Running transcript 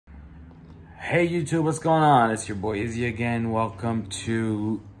Hey YouTube, what's going on? It's your boy Izzy again. Welcome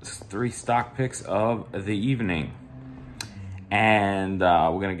to 3 stock picks of the evening. And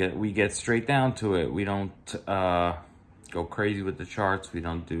we get straight down to it. We don't go crazy with the charts. We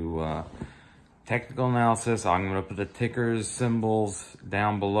don't do technical analysis. I'm gonna put the tickers, symbols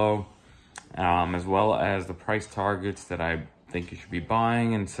down below, as well as the price targets that I think you should be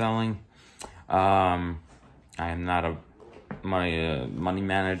buying and selling. I am not a money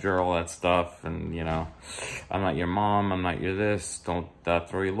manager, all that stuff, and you know, I'm not your mom, I'm not your this, don't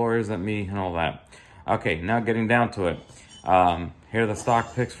throw your lawyers at me and all that. Okay, now getting down to it. Here are the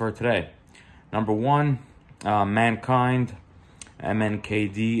stock picks for today. Number 1, Mankind,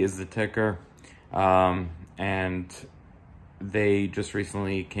 MNKD is the ticker, and they just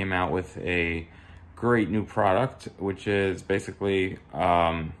recently came out with a great new product, which is basically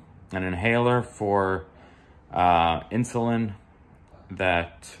an inhaler for insulin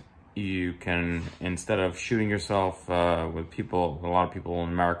that you can, instead of shooting yourself with a lot of people in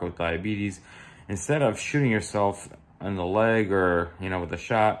America with diabetes, instead of shooting yourself in the leg or, you know, with a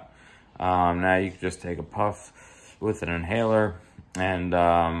shot, now you can just take a puff with an inhaler and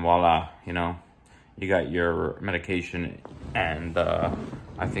voila, you know, you got your medication. And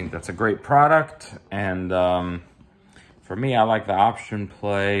I think that's a great product. And for me, I like the option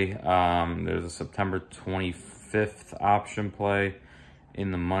play. There's a September 25th option play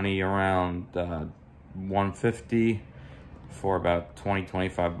in the money around 150 for about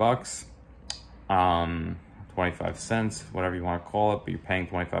 25 bucks, 25 cents, whatever you want to call it, but you're paying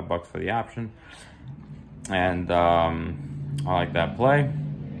 25 bucks for the option. And I like that play.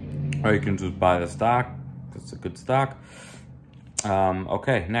 Or you can just buy the stock. It's a good stock.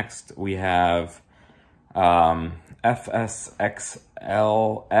 Okay, next we have FSXLF,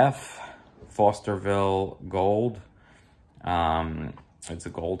 Fosterville Gold. It's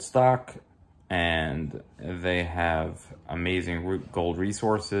a gold stock, and they have amazing gold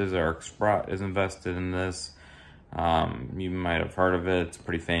resources. Eric Sprott is invested in this. You might have heard of it. It's a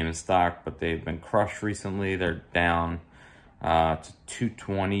pretty famous stock, but they've been crushed recently. They're down to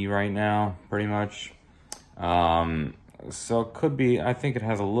 220 right now, pretty much. So it could be, I think it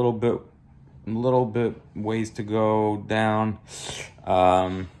has a little bit ways to go down.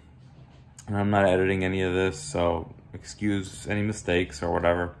 And I'm not editing any of this, so excuse any mistakes or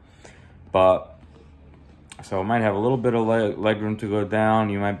whatever. But so it might have a little bit of leg room to go down.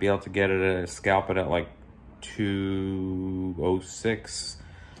 You might be able to get it, scalp it at like 206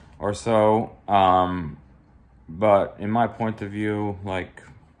 or so. But in my point of view, like,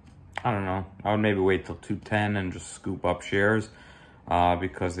 I don't know, I would maybe wait till 210 and just scoop up shares,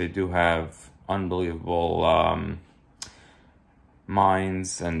 because they do have unbelievable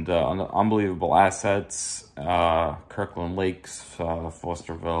mines and unbelievable assets. Kirkland Lakes,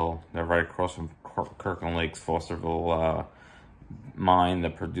 Fosterville, they're right across from Kirkland Lakes, Fosterville mine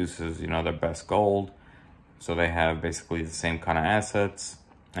that produces, you know, their best gold. So they have basically the same kind of assets,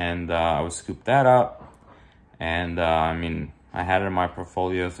 and I would scoop that up. And I mean, I had it in my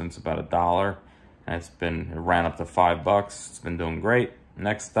portfolio since about $1, and it ran up to $5. It's been doing great.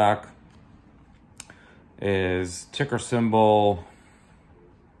 Next stock is ticker symbol.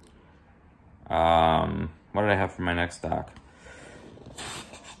 What did I have for my next stock?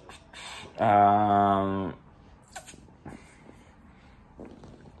 Oh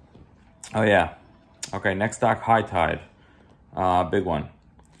yeah. Okay, next stock, HITIF. Big one.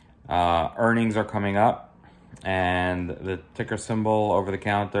 Earnings are coming up, and the ticker symbol over the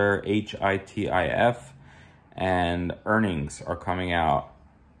counter, HITIF, and earnings are coming out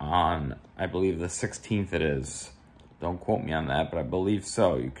on, I believe, the 16th it is. Don't quote me on that, but I believe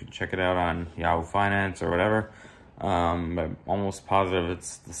so. You can check it out on Yahoo Finance or whatever. I'm almost positive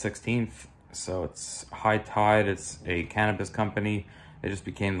it's the 16th. So it's HITIF. It's a cannabis company. They just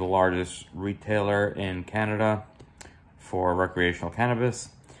became the largest retailer in Canada for recreational cannabis.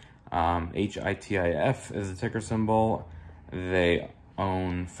 HITIF is the ticker symbol. They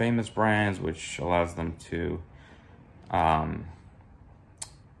own famous brands, which allows them to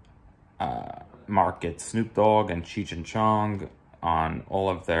market Snoop Dogg and Cheech and Chong on all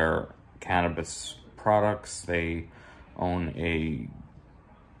of their cannabis products. They own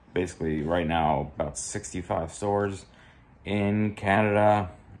basically right now about 65 stores in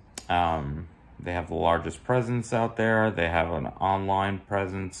Canada. They have the largest presence out there. They have an online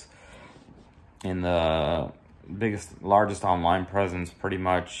presence, in the largest online presence pretty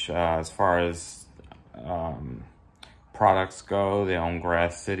much as far as products go. They own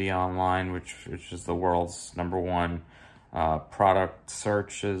Grass City Online, which is the world's #1 product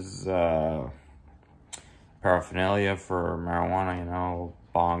searches, paraphernalia for marijuana, you know,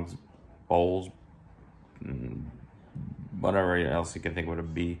 bongs, bowls, whatever else you can think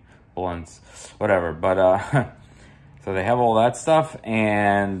would be, blunts, whatever. But so they have all that stuff,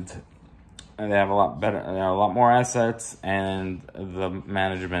 and they have a lot better, a lot more assets, and the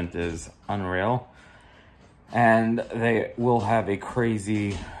management is unreal. And they will have a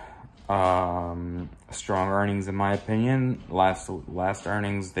crazy strong earnings, in my opinion. Last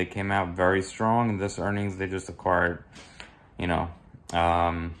earnings, they came out very strong. This earnings, they just acquired, you know,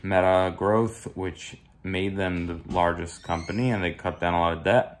 Meta Growth, which made them the largest company, and they cut down a lot of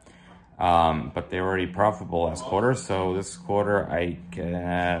debt. But they're already profitable last quarter. So this quarter, I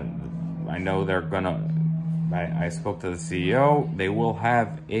know they're gonna, I spoke to the CEO. They will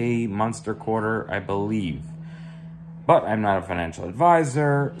have a monster quarter, I believe. But I'm not a financial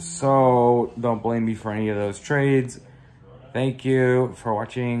advisor, so don't blame me for any of those trades. Thank you for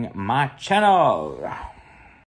watching my channel.